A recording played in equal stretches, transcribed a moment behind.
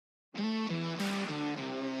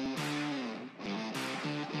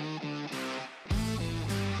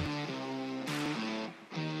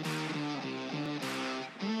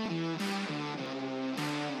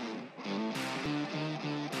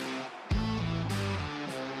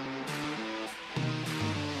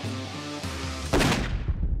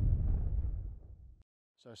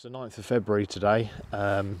So it's the 9th of February today.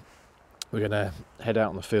 We're going to head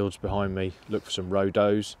out on the fields behind me, look for some roe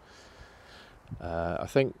does. I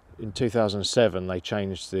think in 2007 they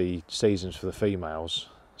changed the seasons for the females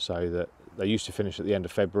so that they used to finish at the end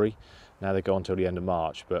of February. Now they go until the end of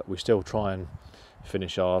March, but we still try and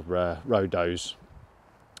finish our roe does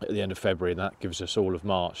at the end of February, and that gives us all of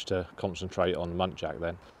March to concentrate on the muntjac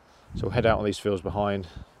then. So we'll head out on these fields behind,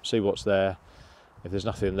 see what's there. If there's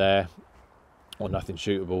nothing there or nothing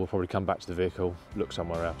shootable, we'll probably come back to the vehicle, look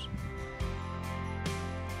somewhere else.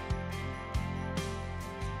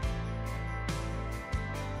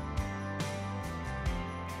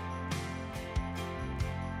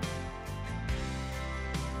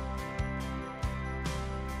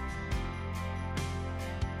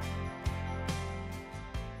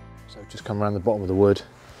 So we've just come around the bottom of the wood.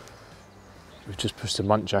 We've just pushed a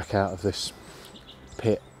muntjac out of this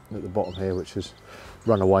pit at the bottom here, which has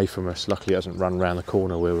run away from us. Luckily it hasn't run round the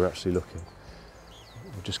corner where we're actually looking.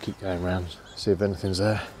 We'll just keep going around, see if anything's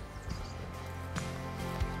there.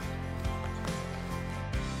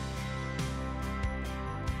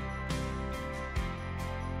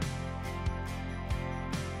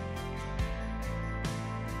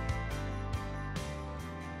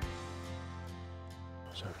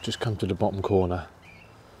 So we've just come to the bottom corner.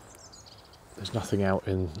 There's nothing out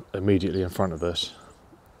immediately in front of us,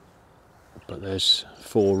 but there's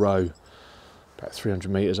 4 roe about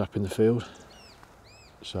 300 metres up in the field.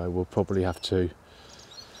 So we'll probably have to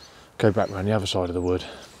go back around the other side of the wood,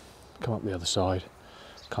 come up the other side,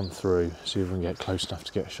 come through, see if we can get close enough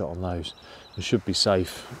to get a shot on those. It should be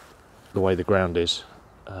safe the way the ground is,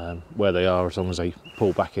 where they are, as long as they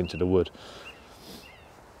pull back into the wood.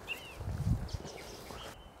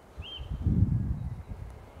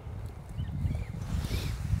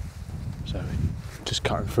 So just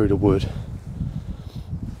cutting through the wood.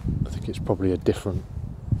 I think it's probably a different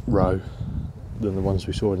roe than the ones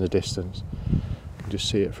we saw in the distance. You can just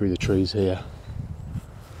see it through the trees here.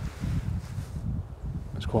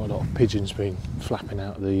 There's quite a lot of pigeons been flapping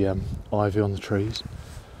out of the ivy on the trees,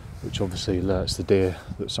 which obviously alerts the deer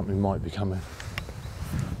that something might be coming.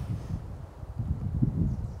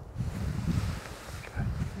 Okay,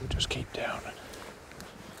 we'll just keep down.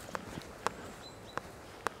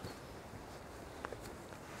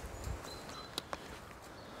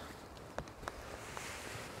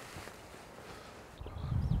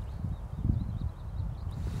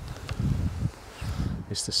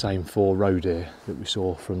 It's the same 4 roe deer that we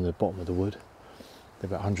saw from the bottom of the wood. They're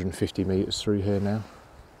about 150 metres through here now.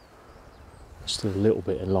 Still a little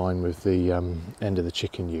bit in line with the end of the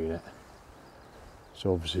chicken unit.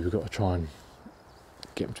 So obviously we've got to try and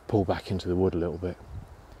get them to pull back into the wood a little bit,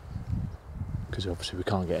 because obviously we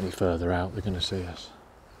can't get any further out, they're going to see us.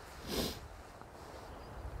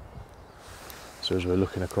 So as we're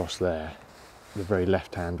looking across there, the very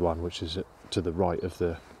left hand one, which is to the right of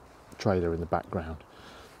the trailer in the background,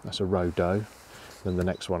 that's a roe doe. Then the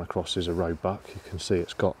next one across is a roe buck. You can see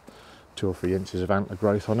it's got 2 or 3 inches of antler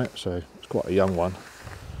growth on it, so it's quite a young one.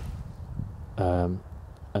 And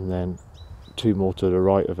then 2 more to the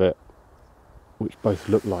right of it, which both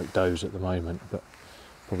look like does at the moment, but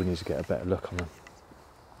probably need to get a better look on them.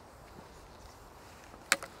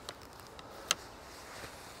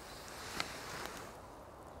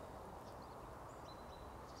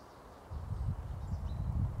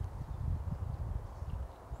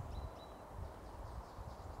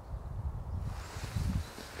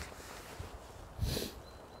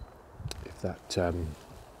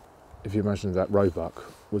 If you imagine that roe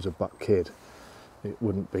buck was a buck kid, it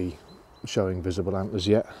wouldn't be showing visible antlers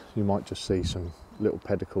yet. You might just see some little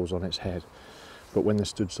pedicles on its head, but when they're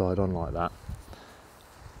stood side on like that,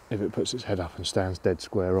 if it puts its head up and stands dead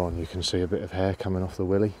square on, you can see a bit of hair coming off the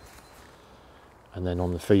willy. And then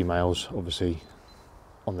on the females, obviously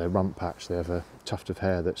on their rump patch, they have a tuft of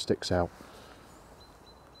hair that sticks out,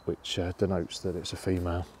 which denotes that it's a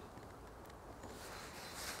female.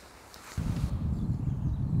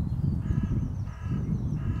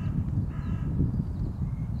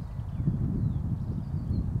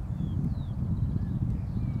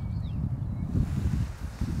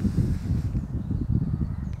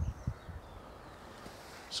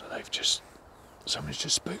 So somebody's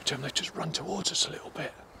just spooked them, they've just run towards us a little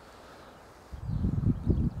bit.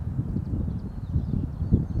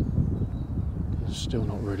 There's still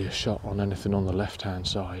not really a shot on anything on the left hand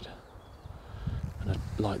side. And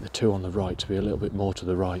I'd like the 2 on the right to be a little bit more to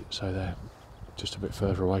the right, so they're just a bit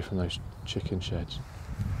further away from those chicken sheds.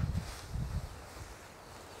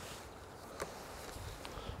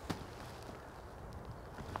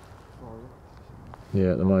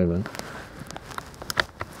 Yeah, at the moment.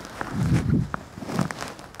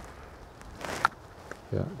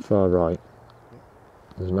 Yeah, far right.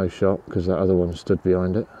 There's no shot because that other one stood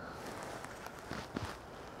behind it.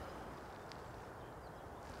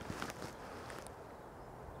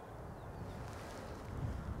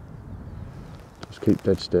 Just keep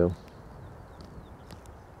dead still.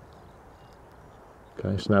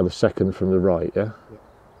 Okay, so now the second from the right, yeah?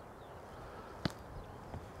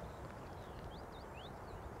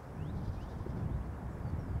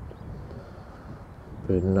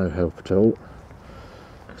 Been no help at all.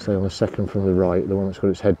 Stay on the second from the right, the one that's got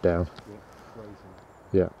its head down.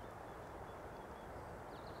 Yeah.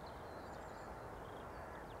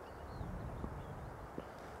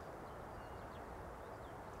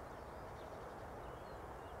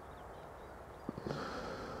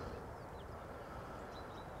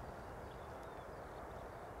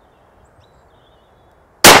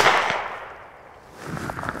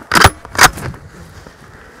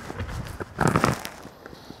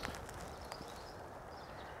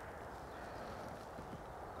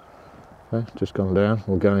 Okay, just gone down,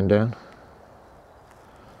 or going down.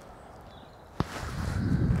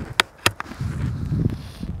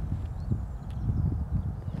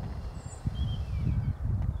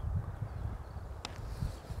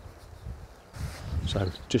 So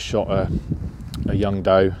just shot a young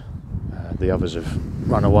doe. The others have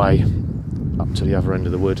run away up to the other end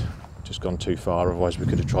of the wood, just gone too far, otherwise we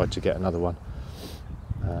could have tried to get another one.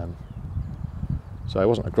 So it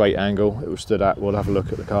wasn't a great angle, it was stood at. We'll have a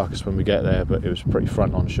look at the carcass when we get there, but it was pretty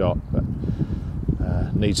front on shot. But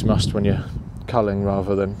needs must when you're culling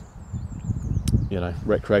rather than, you know,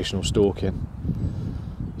 recreational stalking.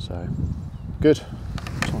 So good.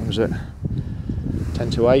 What time is it? 10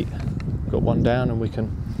 to 8. Got one down and we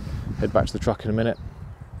can head back to the truck in a minute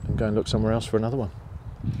and go and look somewhere else for another one.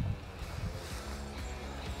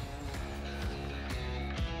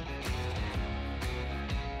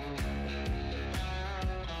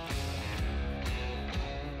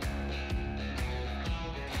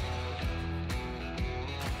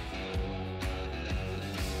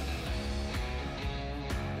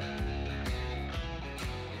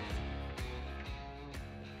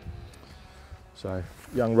 So,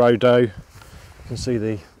 young roe doe, you can see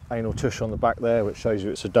the anal tush on the back there, which shows you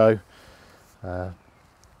it's a doe.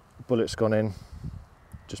 Bullet's gone in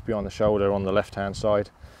just behind the shoulder on the left hand side.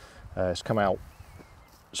 It's come out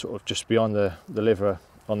sort of just behind the liver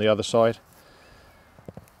on the other side.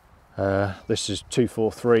 This is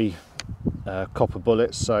 243 copper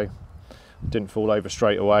bullets, so didn't fall over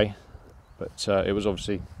straight away, but it was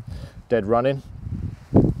obviously dead running.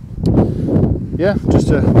 Yeah, just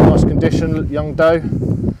a nice condition, young doe,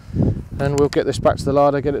 and we'll get this back to the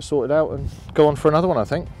larder, get it sorted out and go on for another one, I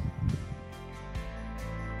think.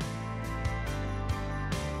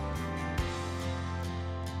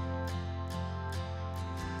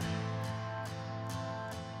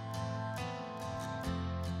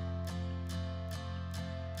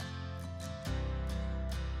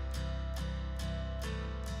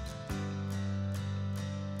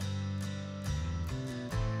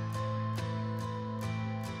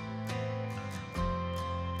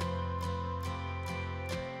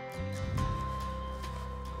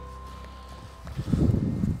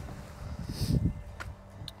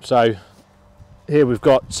 So here we've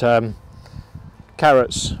got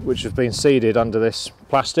carrots which have been seeded under this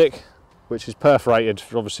plastic, which is perforated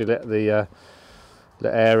to obviously let the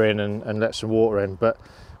let air in and let some water in. But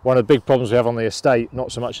one of the big problems we have on the estate,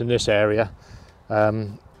 not so much in this area,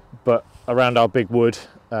 but around our big wood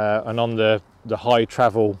and on the high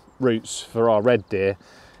travel routes for our red deer,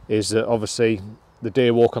 is that obviously the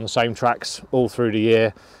deer walk on the same tracks all through the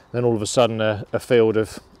year. Then all of a sudden a field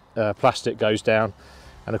of plastic goes down,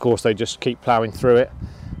 and of course they just keep ploughing through it.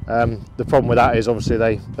 The problem with that is obviously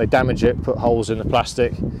they damage it, put holes in the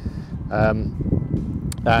plastic,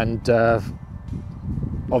 and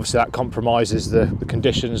obviously that compromises the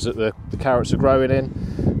conditions that the carrots are growing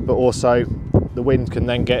in, but also the wind can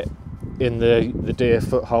then get in the deer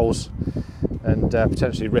footholes and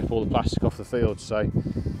potentially rip all the plastic off the field. So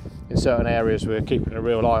in certain areas we're keeping a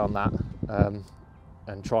real eye on that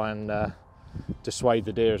and try and dissuade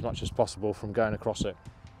the deer as much as possible from going across it.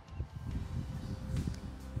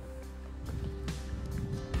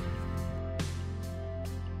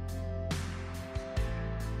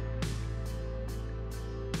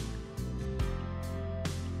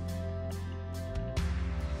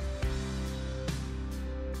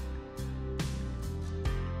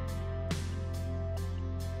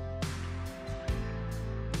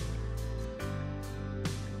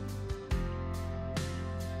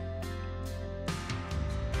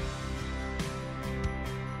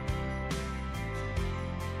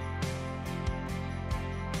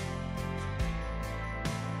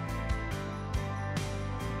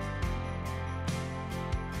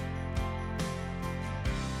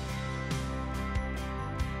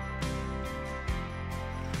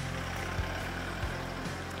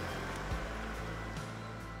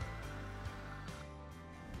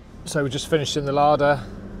 So we're just finishing the larder.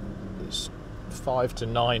 It's 5 to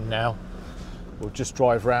 9 now. We'll just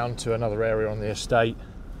drive round to another area on the estate,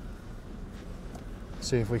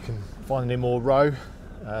 see if we can find any more roe.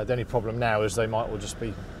 The only problem now is they might all just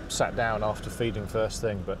be sat down after feeding first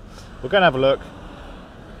thing, but we're going to have a look,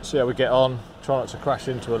 see how we get on, try not to crash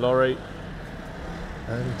into a lorry,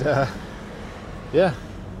 and yeah,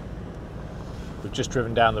 we've just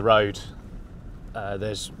driven down the road.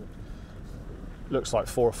 There's looks like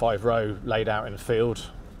 4 or 5 roe laid out in a field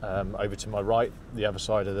over to my right, the other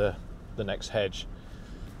side of the next hedge.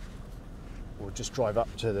 We'll just drive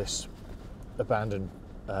up to this abandoned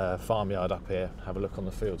farmyard up here, have a look on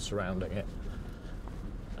the field surrounding it,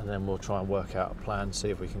 and then we'll try and work out a plan, see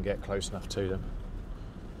if we can get close enough to them.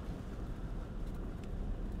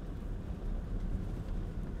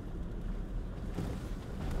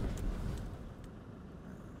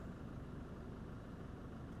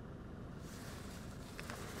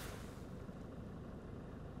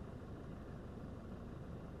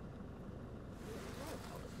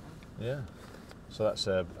 Yeah, so that's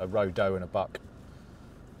a roe doe and a buck.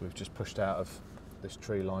 We've just pushed out of this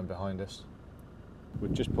tree line behind us.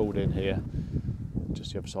 We've just pulled in here,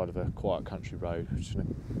 just the other side of a quiet country road. We're just going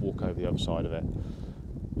to walk over the other side of it.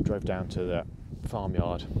 We drove down to that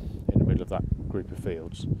farmyard in the middle of that group of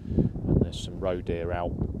fields, and there's some roe deer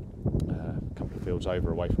out a couple of fields over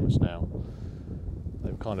away from us now. They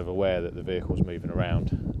were kind of aware that the vehicle's moving around,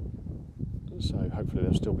 so hopefully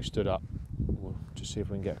they'll still be stood up. We'll just see if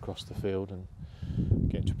we can get across the field and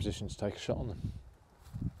get into a position to take a shot on them.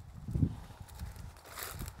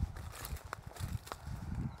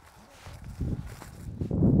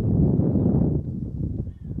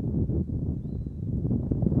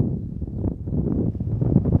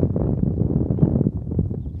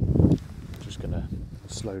 Just going to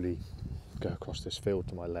slowly go across this field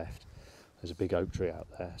to my left. There's a big oak tree out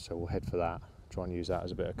there, so we'll head for that, try and use that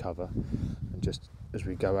as a bit of cover, and just as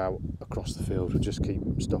we go out across the field, we'll just keep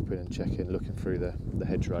stopping and checking, looking through the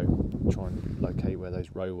hedgerow, try and locate where those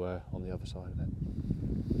roe were on the other side of it.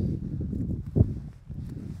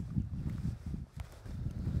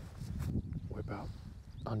 We're about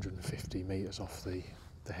 150 metres off the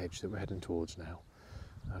hedge that we're heading towards now.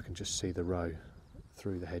 I can just see the roe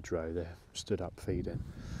through the hedgerow. They're stood up feeding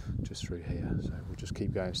just through here, so we'll just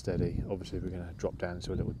keep going steady. Obviously we're going to drop down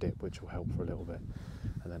into a little dip, which will help for a little bit,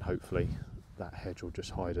 and then hopefully that hedge will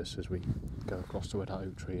just hide us as we go across to where that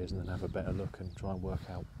oak tree is, and then have a better look and try and work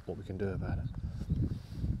out what we can do about it.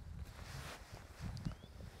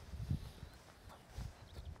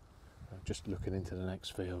 I'm just looking into the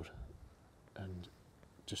next field, and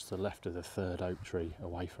just to the left of the third oak tree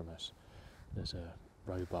away from us, there's a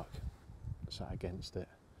roe buck sat against it.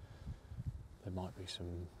 There might be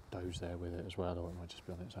some does there with it as well, or it might just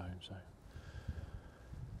be on its own, so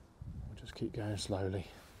we'll just keep going slowly.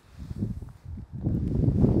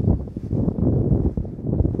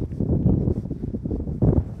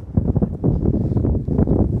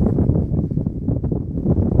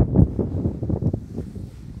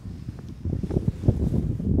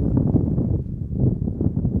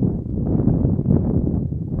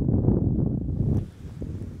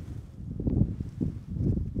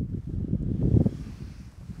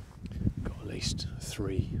 Got at least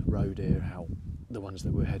 3 roe deer out, the ones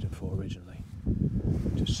that we're heading for originally.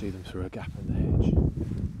 Just see them through a gap in the hedge.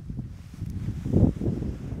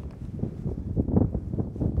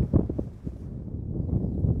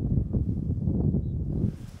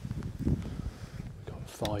 We've got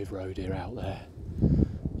 5 roe deer out there.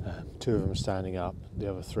 2 of them are standing up, the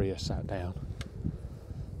other 3 are sat down.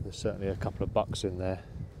 There's certainly a couple of bucks in there,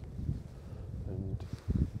 and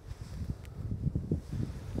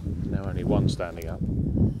now only 1 standing up.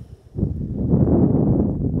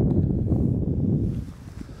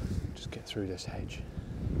 Get through this hedge.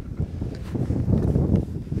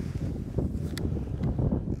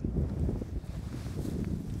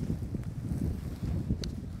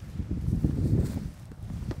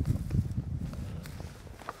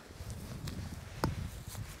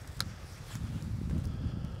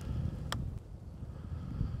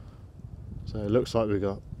 So it looks like we've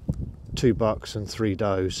got 2 bucks and 3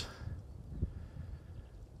 does.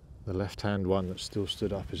 The left hand one that's still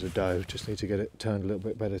stood up is a doe, just need to get it turned a little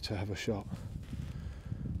bit better to have a shot.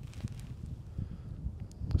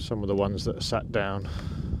 Some of the ones that are sat down,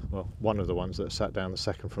 well, one of the ones that are sat down, the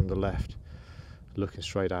second from the left, looking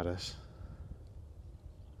straight at us.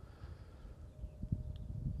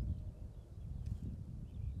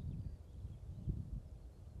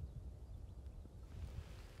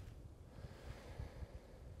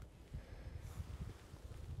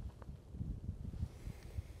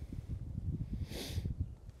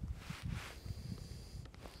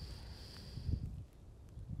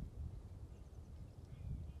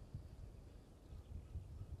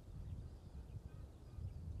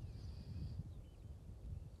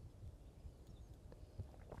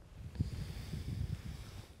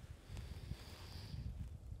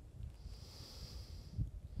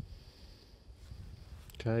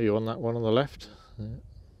 Okay, you on that one on the left? Yeah.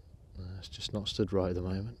 It's just not stood right at the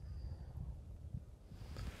moment.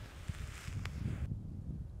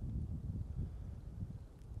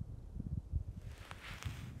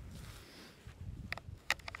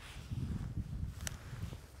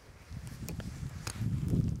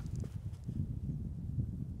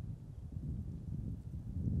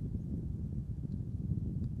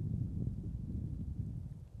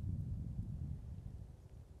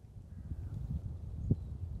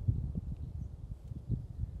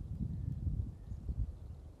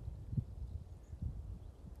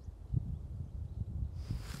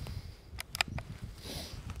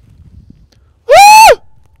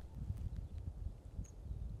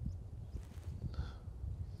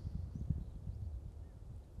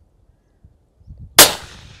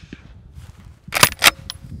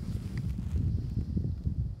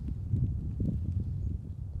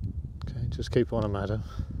 Just keep on a madam.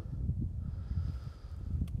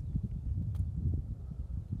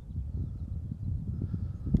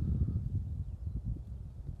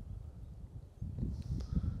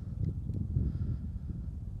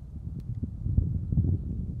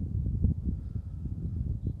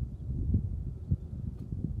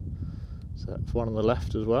 So that's one on the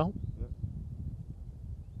left as well.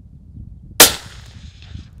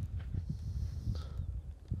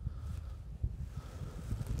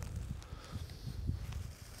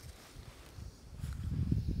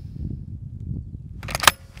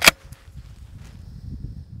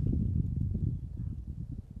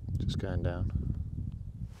 Just going down.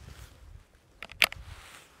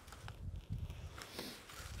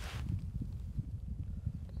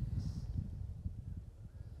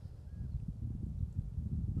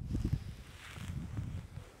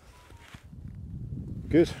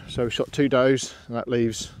 Good, so we shot 2 does, and that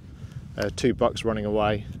leaves 2 bucks running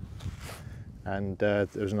away, and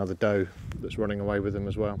there's another doe that's running away with them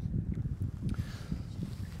as well.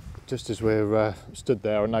 Just as we're stood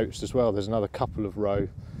there, I noticed as well there's another couple of roe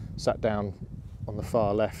sat down on the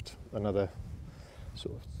far left, another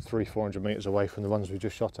sort of 300-400 metres away from the ones we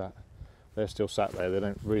just shot at. They're still sat there, they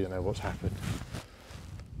don't really know what's happened.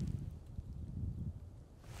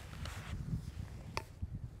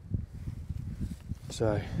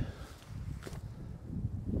 So,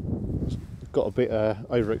 got a bit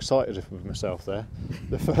overexcited with myself there.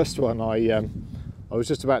 The first one I was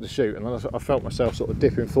just about to shoot, and I felt myself sort of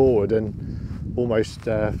dipping forward and almost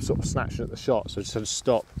sort of snatching at the shot, so I just had to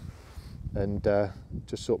stop and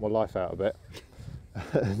just sort my life out a bit.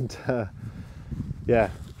 And yeah,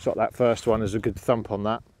 shot that first one, there's a good thump on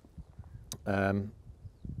that. And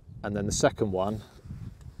then the second one,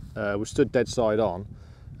 we stood dead side on,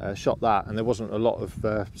 shot that, and there wasn't a lot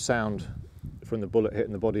of sound from the bullet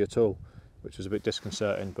hitting the body at all, which was a bit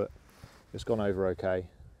disconcerting, but it's gone over okay.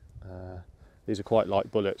 These are quite light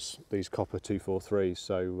bullets, these copper 243s,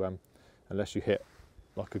 so unless you hit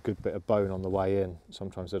like a good bit of bone on the way in,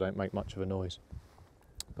 sometimes they don't make much of a noise.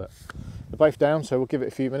 But they're both down, so we'll give it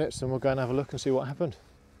a few minutes and we'll go and have a look and see what happened.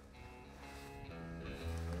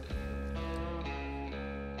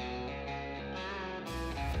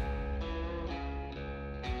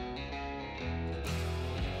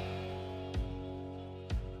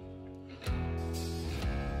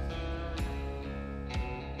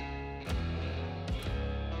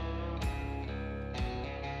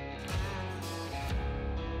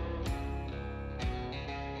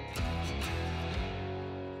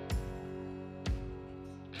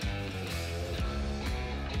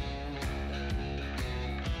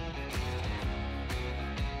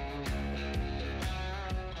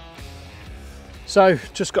 So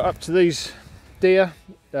just got up to these deer,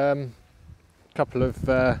 couple of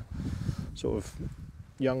sort of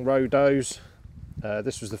young roe does.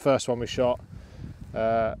 This was the first one we shot.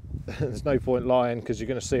 There's no point lying because you're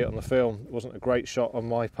going to see it on the film. It wasn't a great shot on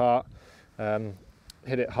my part.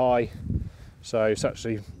 Hit it high, so it's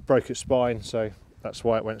actually broke its spine, so that's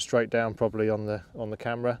why it went straight down probably on the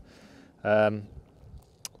camera. The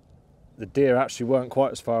deer actually weren't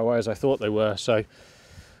quite as far away as I thought they were, so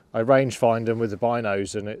I range find them with the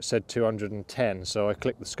binos and it said 210, so I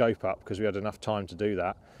clicked the scope up because we had enough time to do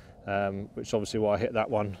that, which obviously why I hit that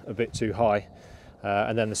one a bit too high.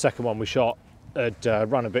 And then the second one we shot had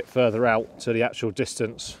run a bit further out to the actual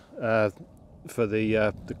distance for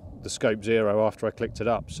the scope 0 after I clicked it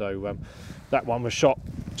up, so that one was shot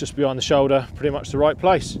just behind the shoulder, pretty much the right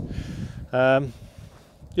place.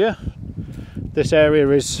 Yeah, this area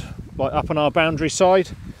is like up on our boundary side.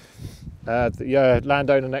 The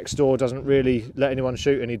landowner next door doesn't really let anyone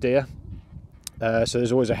shoot any deer, so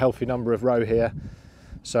there's always a healthy number of roe here.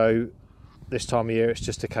 So this time of year it's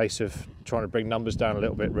just a case of trying to bring numbers down a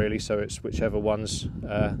little bit really, so it's whichever ones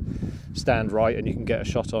stand right and you can get a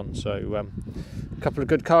shot on. So a couple of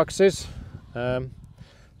good carcasses. The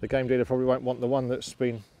game dealer probably won't want the one that's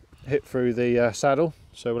been hit through the saddle,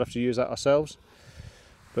 so we'll have to use that ourselves.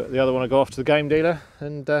 But the other one will go off to the game dealer,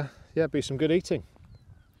 and yeah, be some good eating.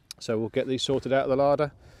 So we'll get these sorted out of the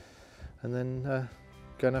larder and then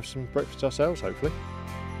go and have some breakfast ourselves, hopefully.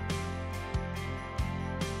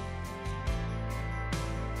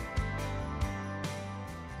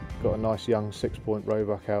 Got a nice young 6-point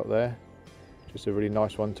roebuck out there, just a really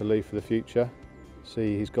nice one to leave for the future.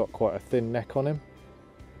 See, he's got quite a thin neck on him.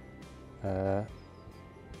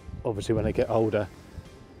 Obviously when they get older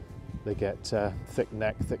they get thick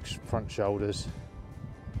neck, thick front shoulders.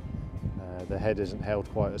 The head isn't held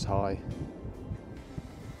quite as high.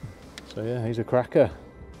 So yeah, he's a cracker.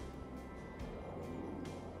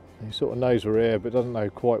 He sort of knows we're here but doesn't know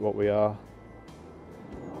quite what we are.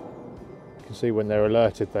 You can see when they're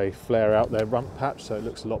alerted they flare out their rump patch, so it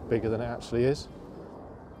looks a lot bigger than it actually is.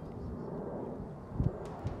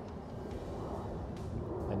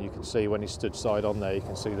 And you can see when he stood side on there, you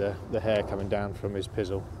can see the hair coming down from his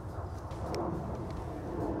pizzle.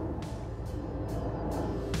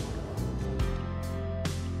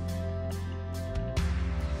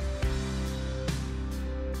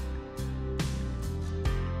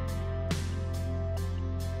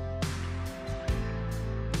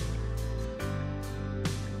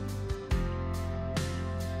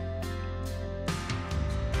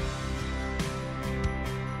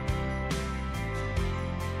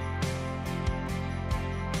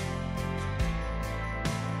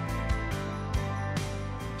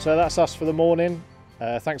 So that's us for the morning.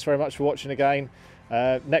 Thanks very much for watching again.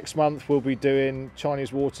 Next month we'll be doing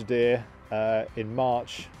Chinese water deer in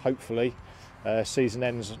March, hopefully. Season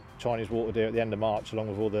ends Chinese water deer at the end of March, along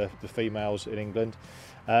with all the females in England.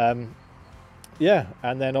 Yeah,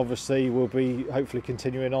 and then obviously we'll be hopefully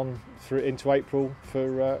continuing on through into April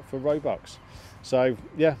for roebucks. So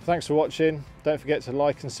yeah, thanks for watching. Don't forget to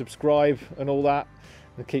like and subscribe and all that,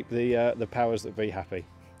 and keep the powers that be happy.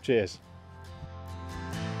 Cheers.